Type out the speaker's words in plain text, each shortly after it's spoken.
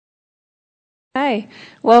Hey,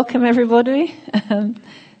 welcome everybody.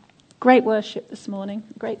 Great worship this morning,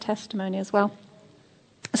 great testimony as well.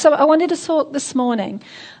 So I wanted to talk this morning,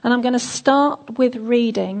 and I'm going to start with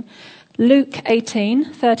reading Luke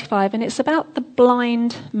 18:35, and it's about the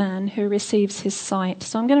blind man who receives his sight.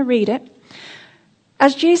 So I'm going to read it.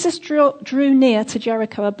 As Jesus drew near to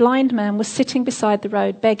Jericho, a blind man was sitting beside the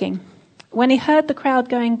road begging. When he heard the crowd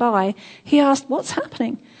going by, he asked, "What's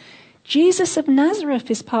happening?" "Jesus of Nazareth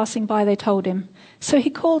is passing by," they told him. So he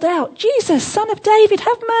called out, "Jesus, Son of David,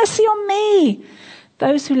 have mercy on me."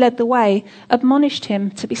 Those who led the way admonished him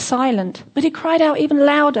to be silent, but he cried out even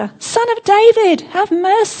louder, "Son of David, have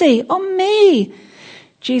mercy on me."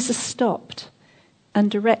 Jesus stopped and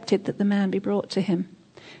directed that the man be brought to him.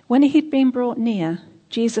 When he had been brought near,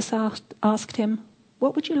 Jesus asked him,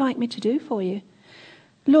 "What would you like me to do for you?"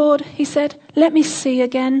 "Lord," he said, "let me see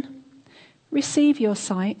again." "Receive your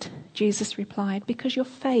sight," Jesus replied, "because your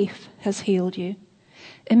faith has healed you."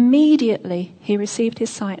 Immediately he received his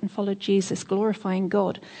sight and followed Jesus, glorifying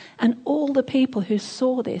God. And all the people who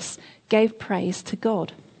saw this gave praise to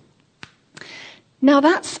God. Now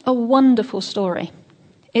that's a wonderful story.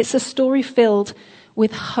 It's a story filled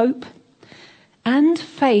with hope and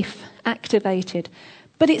faith activated.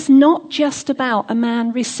 But it's not just about a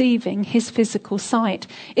man receiving his physical sight.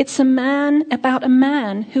 It's about a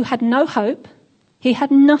man who had no hope. He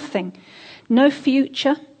had nothing, no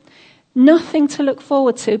future, nothing to look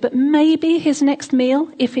forward to, but maybe his next meal,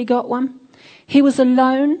 if he got one. He was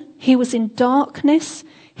alone. He was in darkness.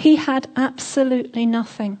 He had absolutely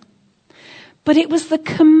nothing. But it was the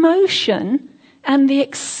commotion and the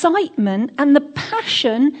excitement and the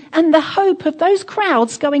passion and the hope of those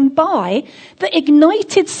crowds going by that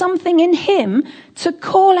ignited something in him to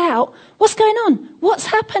call out, "What's going on? What's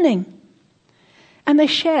happening?" And they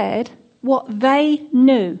shared what they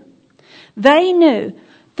knew. They knew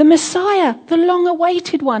the Messiah, the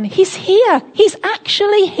long-awaited one, he's here. He's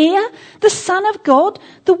actually here. The Son of God,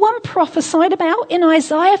 the one prophesied about in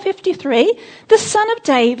Isaiah 53, the Son of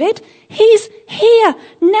David, he's here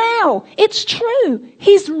now. It's true.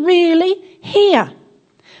 He's really here.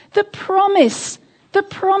 The promise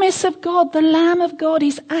of God, the Lamb of God,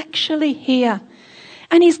 he's actually here.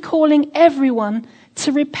 And he's calling everyone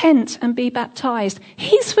to repent and be baptized.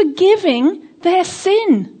 He's forgiving their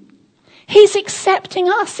sin. He's accepting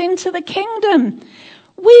us into the kingdom.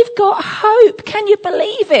 We've got hope. Can you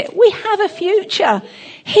believe it? We have a future.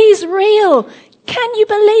 He's real. Can you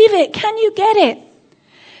believe it? Can you get it?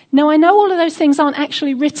 Now, I know all of those things aren't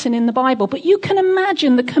actually written in the Bible, but you can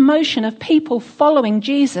imagine the commotion of people following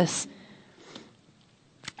Jesus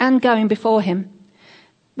and going before him.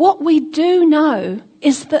 What we do know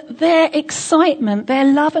is that their excitement, their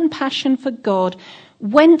love and passion for God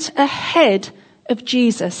went ahead of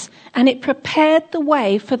Jesus, and it prepared the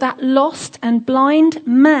way for that lost and blind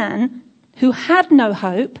man who had no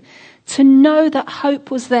hope to know that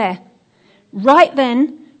hope was there. Right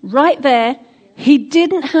then, right there, he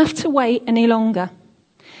didn't have to wait any longer.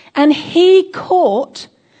 And he caught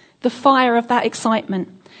the fire of that excitement.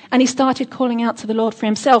 And he started calling out to the Lord for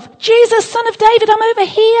himself, "Jesus, Son of David, I'm over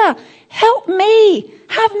here. Help me.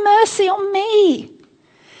 Have mercy on me."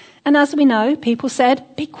 And as we know, people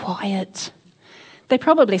said, "Be quiet." They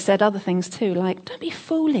probably said other things too, like, "Don't be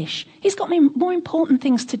foolish. He's got more important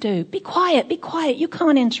things to do. Be quiet, be quiet. You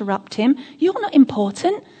can't interrupt him. You're not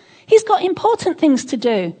important. He's got important things to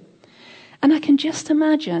do." And I can just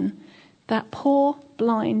imagine that poor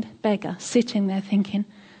blind beggar sitting there thinking,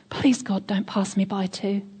 "Please God, don't pass me by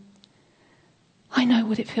too. I know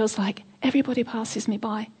what it feels like. Everybody passes me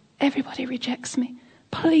by. Everybody rejects me.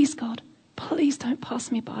 Please God, please don't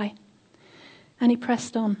pass me by." And he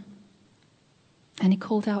pressed on. And he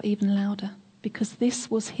called out even louder, because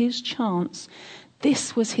this was his chance.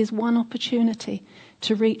 This was his one opportunity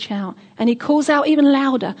to reach out. And he calls out even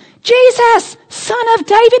louder, "Jesus, Son of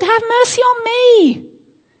David, have mercy on me."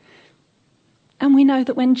 And we know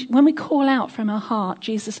that when we call out from our heart,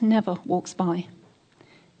 Jesus never walks by.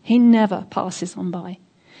 He never passes on by.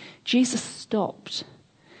 Jesus stopped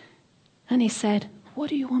and he said,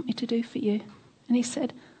 "What do you want me to do for you?" And he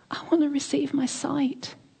said, "I want to receive my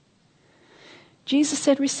sight." Jesus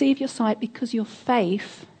said, "Receive your sight because your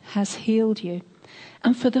faith has healed you."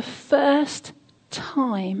 And for the first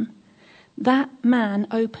time, that man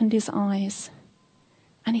opened his eyes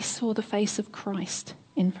and he saw the face of Christ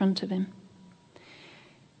in front of him.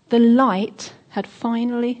 The light had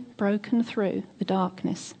finally broken through the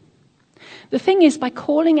darkness. The thing is, by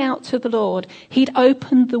calling out to the Lord, he'd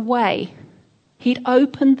opened the way. He'd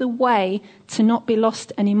opened the way to not be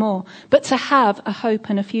lost anymore, but to have a hope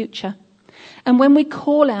and a future. And when we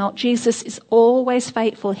call out, Jesus is always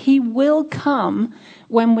faithful. He will come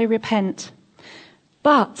when we repent.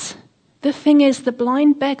 But the thing is, the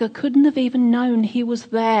blind beggar couldn't have even known he was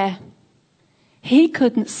there. He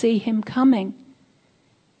couldn't see him coming.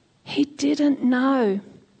 He didn't know.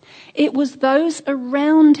 It was those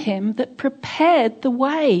around him that prepared the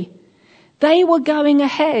way. They were going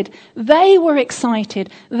ahead. They were excited.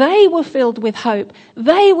 They were filled with hope.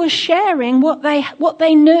 They were sharing what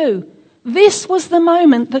they knew. This was the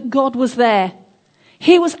moment that God was there.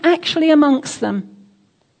 He was actually amongst them.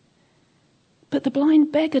 But the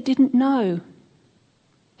blind beggar didn't know.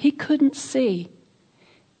 He couldn't see.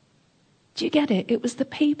 Do you get it? It was the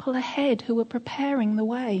people ahead who were preparing the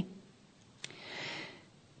way.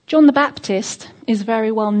 John the Baptist is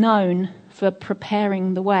very well known for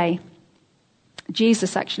preparing the way.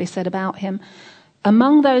 Jesus actually said about him,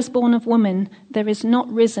 "Among those born of woman, there is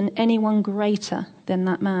not risen anyone greater than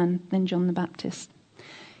that man, than John the Baptist."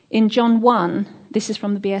 In John 1, this is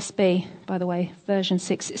from the BSB, by the way, version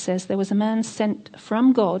 6, it says, "There was a man sent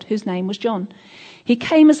from God whose name was John. He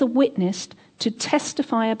came as a witness to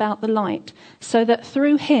testify about the light, so that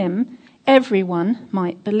through him everyone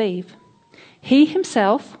might believe. He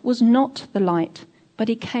himself was not the light, but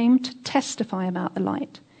he came to testify about the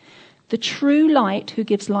light. The true light who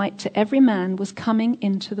gives light to every man was coming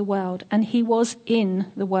into the world, and he was in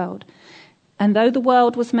the world. And though the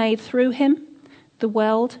world was made through him, the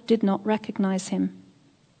world did not recognize him.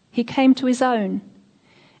 He came to his own,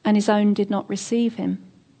 and his own did not receive him.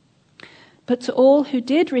 But to all who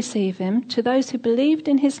did receive him, to those who believed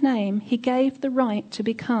in his name, he gave the right to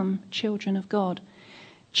become children of God.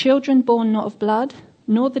 Children born not of blood,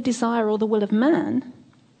 nor the desire or the will of man,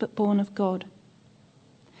 but born of God."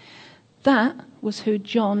 That was who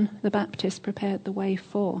John the Baptist prepared the way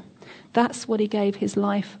for. That's what he gave his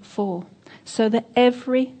life for. So that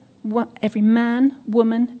every man,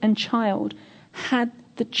 woman and child had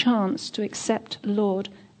the chance to accept the Lord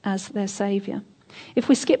as their Saviour. If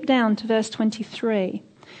we skip down to verse 23,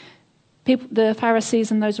 the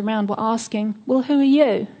Pharisees and those around were asking, "Well, who are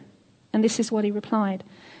you?" And this is what he replied,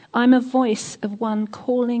 "I'm a voice of one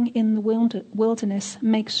calling in the wilderness,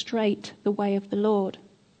 make straight the way of the Lord."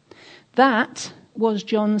 That was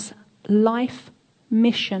John's life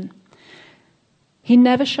mission. He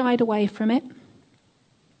never shied away from it.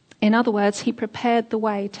 In other words, he prepared the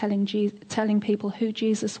way, telling people who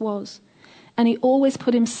Jesus was. And he always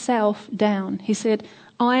put himself down. He said,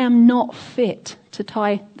 "I am not fit to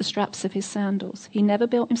tie the straps of his sandals." He never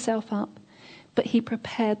built himself up, but he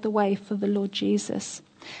prepared the way for the Lord Jesus.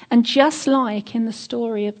 And just like in the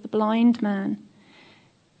story of the blind man,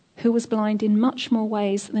 who was blind in much more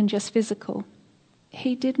ways than just physical,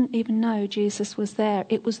 he didn't even know Jesus was there.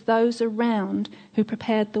 It was those around who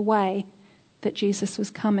prepared the way that Jesus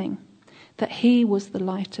was coming, that he was the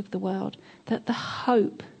light of the world, that the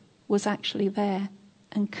hope was actually there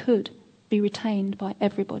and could be retained by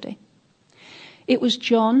everybody. It was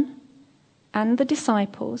John and the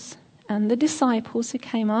disciples who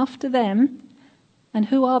came after them. And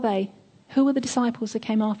who are they? Who are the disciples that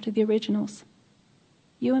came after the originals?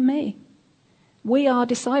 You and me. We are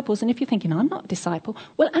disciples. And if you're thinking, "I'm not a disciple,"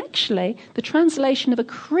 well, actually, the translation of a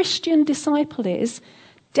Christian disciple is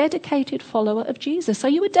dedicated follower of Jesus. Are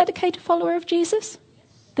you a dedicated follower of Jesus?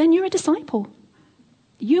 Then you're a disciple.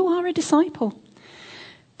 You are a disciple.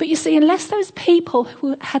 But you see, unless those people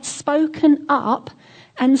who had spoken up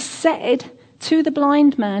and said to the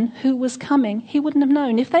blind man who was coming, he wouldn't have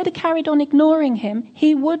known. If they'd have carried on ignoring him,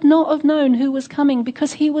 he would not have known who was coming,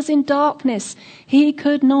 because he was in darkness. He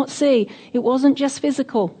could not see. It wasn't just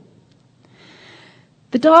physical.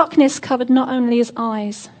 The darkness covered not only his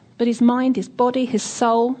eyes, but his mind, his body, his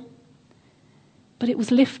soul. But it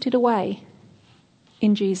was lifted away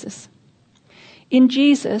in Jesus. In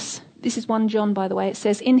Jesus, this is 1 John, by the way, it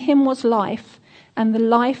says, "In him was life, and the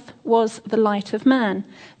life was the light of man.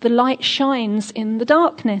 The light shines in the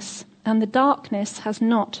darkness, and the darkness has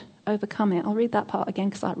not overcome it." I'll read that part again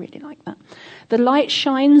because I really like that. "The light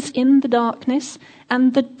shines in the darkness,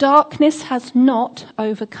 and the darkness has not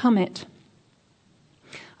overcome it."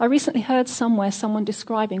 I recently heard somewhere someone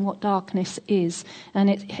describing what darkness is, and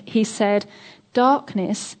he said,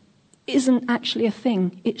 darkness isn't actually a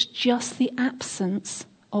thing. It's just the absence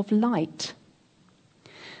of light.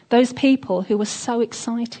 Those people who were so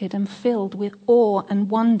excited and filled with awe and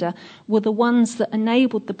wonder were the ones that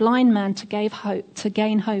enabled the blind man to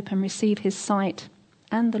gain hope and receive his sight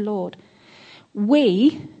and the Lord.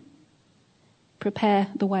 We prepare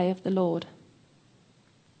the way of the Lord.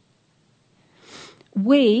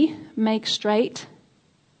 We make straight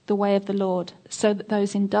the way of the Lord so that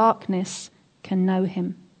those in darkness can know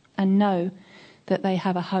him and know that they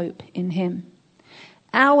have a hope in him.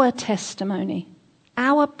 Our testimony,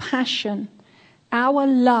 our passion, our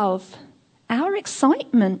love, our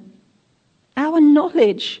excitement, our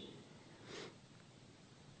knowledge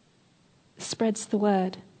spreads the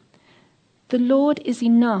word. The Lord is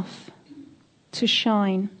enough to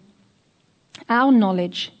shine. Our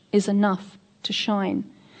knowledge is enough to shine.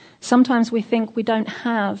 Sometimes we think we don't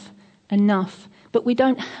have enough, but we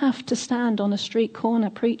don't have to stand on a street corner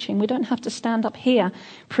preaching. We don't have to stand up here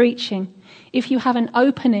preaching. If you have an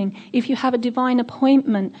opening, if you have a divine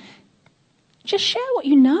appointment, just share what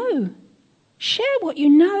you know. Share what you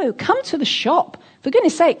know. Come to the shop. For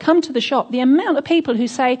goodness sake, come to the shop. The amount of people who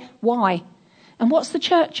say, why? And what's the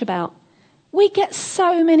church about? We get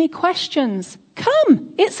so many questions.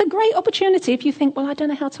 Come. It's a great opportunity. If you think, well, I don't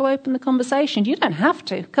know how to open the conversation. You don't have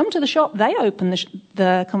to. Come to the shop. They open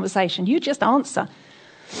the conversation. You just answer.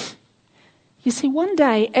 You see, one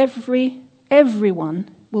day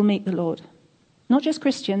everyone will meet the Lord. Not just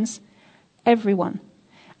Christians. Everyone.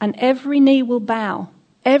 And every knee will bow.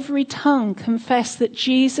 Every tongue confess that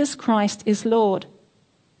Jesus Christ is Lord.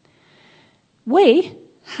 We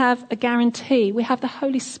have a guarantee. We have the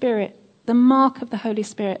Holy Spirit. The mark of the Holy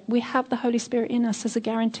Spirit. We have the Holy Spirit in us as a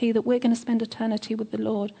guarantee that we're going to spend eternity with the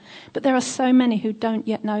Lord. But there are so many who don't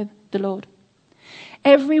yet know the Lord.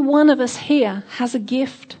 Every one of us here has a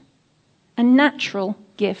gift, a natural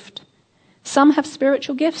gift. Some have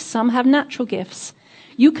spiritual gifts, some have natural gifts.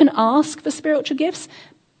 You can ask for spiritual gifts,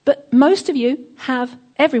 but most of you have,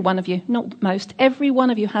 every one of you, not most, every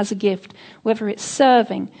one of you has a gift, whether it's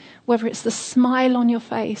serving, whether it's the smile on your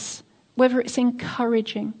face, whether it's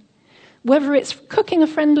encouraging, whether it's cooking a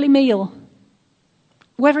friendly meal,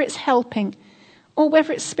 whether it's helping, or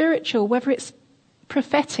whether it's spiritual, whether it's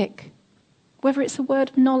prophetic, whether it's a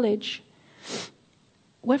word of knowledge,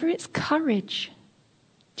 whether it's courage.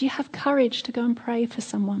 Do you have courage to go and pray for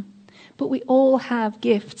someone? But we all have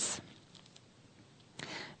gifts.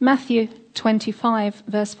 Matthew 25,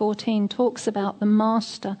 verse 14, talks about the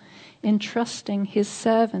master entrusting his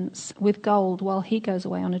servants with gold while he goes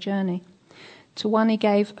away on a journey. To one he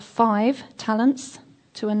gave 5 talents,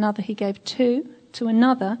 to another he gave 2, to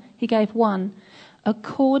another he gave 1,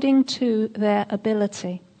 according to their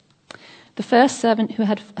ability. The first servant who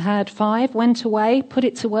had 5 went away, put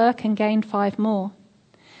it to work and gained 5 more.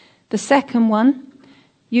 The second one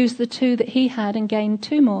used the 2 that he had and gained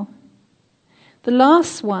 2 more. The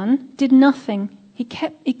last one did nothing. He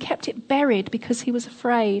kept it buried because he was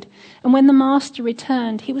afraid. And when the master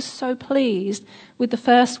returned, he was so pleased with the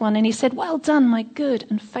first one. And he said, well done, my good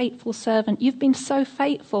and faithful servant. You've been so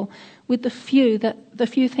faithful with the few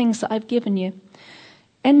things that I've given you.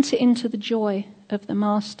 Enter into the joy of the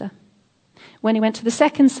master. When he went to the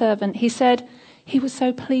second servant, he said he was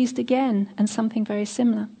so pleased again, and something very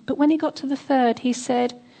similar. But when he got to the third,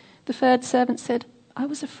 the third servant said, I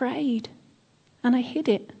was afraid and I hid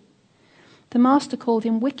it. The master called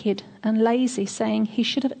him wicked and lazy, saying he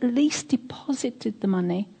should have at least deposited the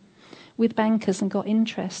money with bankers and got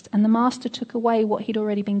interest. And the master took away what he'd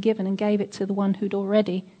already been given and gave it to the one who'd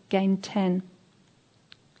already gained 10.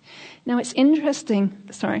 Now it's interesting,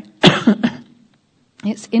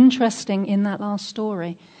 it's interesting in that last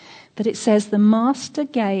story that it says the master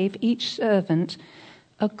gave each servant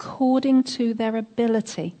according to their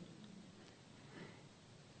ability.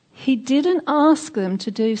 He didn't ask them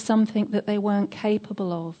to do something that they weren't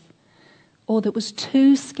capable of or that was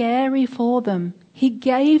too scary for them. He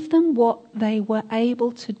gave them what they were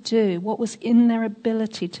able to do, what was in their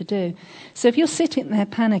ability to do. So if you're sitting there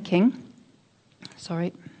panicking,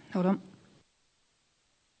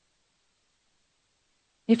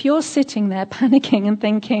 If you're sitting there panicking and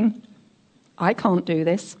thinking, I can't do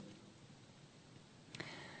this,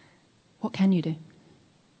 what can you do?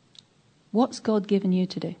 What's God given you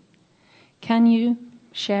to do? Can you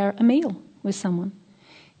share a meal with someone?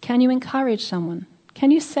 Can you encourage someone? Can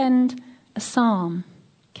you send a psalm?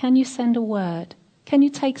 Can you send a word? Can you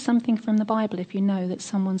take something from the Bible if you know that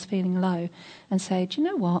someone's feeling low and say, do you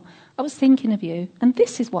know what? I was thinking of you and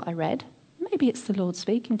this is what I read. Maybe it's the Lord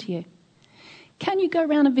speaking to you. Can you go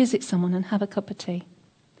around and visit someone and have a cup of tea?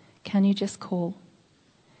 Can you just call?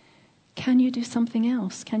 Can you do something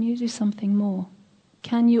else? Can you do something more?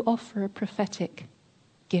 Can you offer a prophetic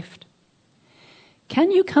gift? Can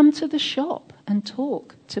you come to the shop and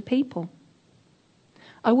talk to people?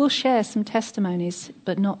 I will share some testimonies,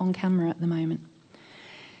 but not on camera at the moment.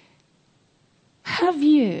 Have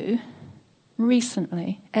you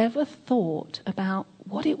recently ever thought about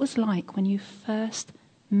what it was like when you first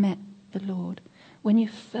met the Lord? When you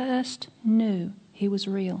first knew he was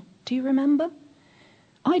real? Do you remember?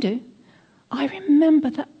 I do. I remember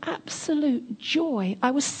that absolute joy.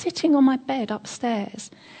 I was sitting on my bed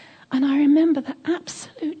upstairs, and I remember the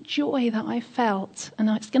absolute joy that I felt, and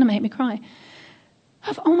it's going to make me cry,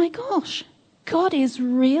 of, oh my gosh, God is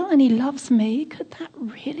real and he loves me. Could that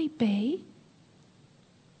really be?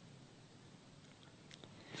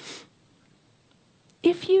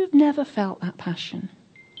 If you've never felt that passion,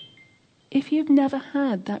 if you've never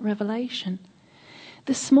had that revelation,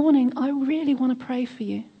 this morning I really want to pray for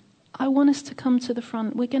you. I want us to come to the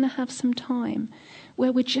front. We're going to have some time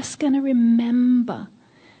where we're just going to remember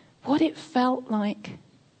what it felt like.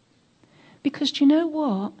 Because do you know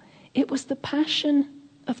what? It was the passion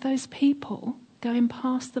of those people going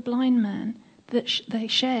past the blind man that they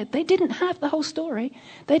shared. They didn't have the whole story.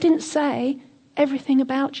 They didn't say everything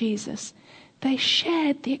about Jesus. They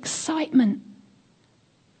shared the excitement.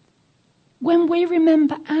 When we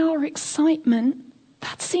remember our excitement,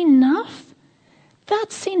 that's enough.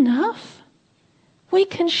 That's enough. We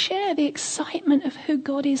can share the excitement of who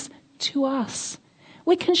God is to us.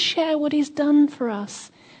 We can share what he's done for us.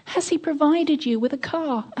 Has he provided you with a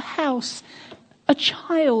car, a house, a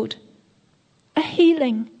child, a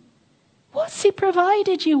healing? What's he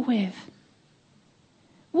provided you with?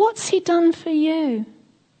 What's he done for you?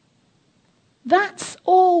 That's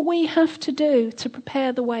all we have to do to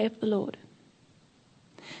prepare the way of the Lord.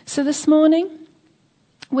 So this morning,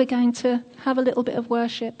 we're going to have a little bit of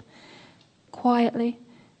worship quietly,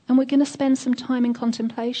 and we're going to spend some time in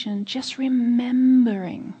contemplation, just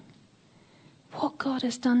remembering what God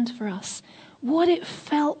has done for us, what it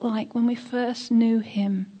felt like when we first knew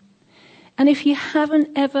him. And if you haven't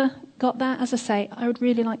ever got that, as I say, I would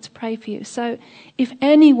really like to pray for you. So if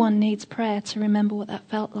anyone needs prayer to remember what that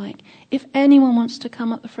felt like, if anyone wants to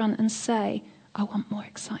come up the front and say, I want more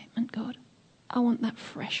excitement, God. I want that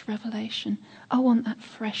fresh revelation. I want that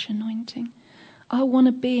fresh anointing. I want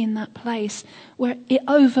to be in that place where it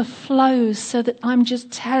overflows so that I'm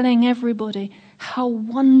just telling everybody how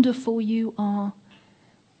wonderful you are.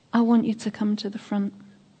 I want you to come to the front.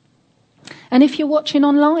 And if you're watching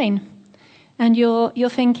online and you're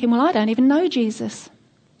thinking, well, I don't even know Jesus,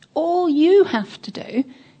 all you have to do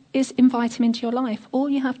is invite him into your life. All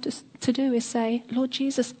you have to do is say, Lord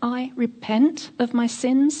Jesus, I repent of my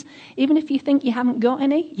sins. Even if you think you haven't got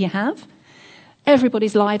any, you have.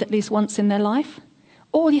 Everybody's lied at least once in their life.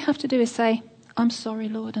 All you have to do is say, I'm sorry,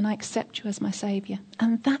 Lord, and I accept you as my Saviour.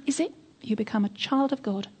 And that is it. You become a child of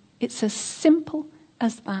God. It's as simple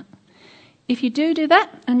as that. If you do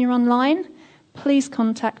that and you're online, please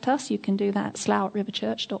contact us. You can do that at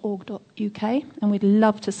slough@riverchurch.org.uk, and we'd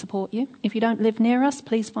love to support you. If you don't live near us,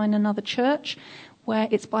 please find another church where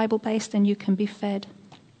it's Bible-based and you can be fed.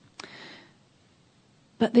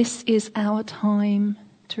 But this is our time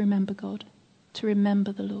to remember God, to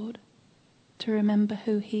remember the Lord, to remember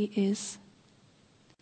who he is.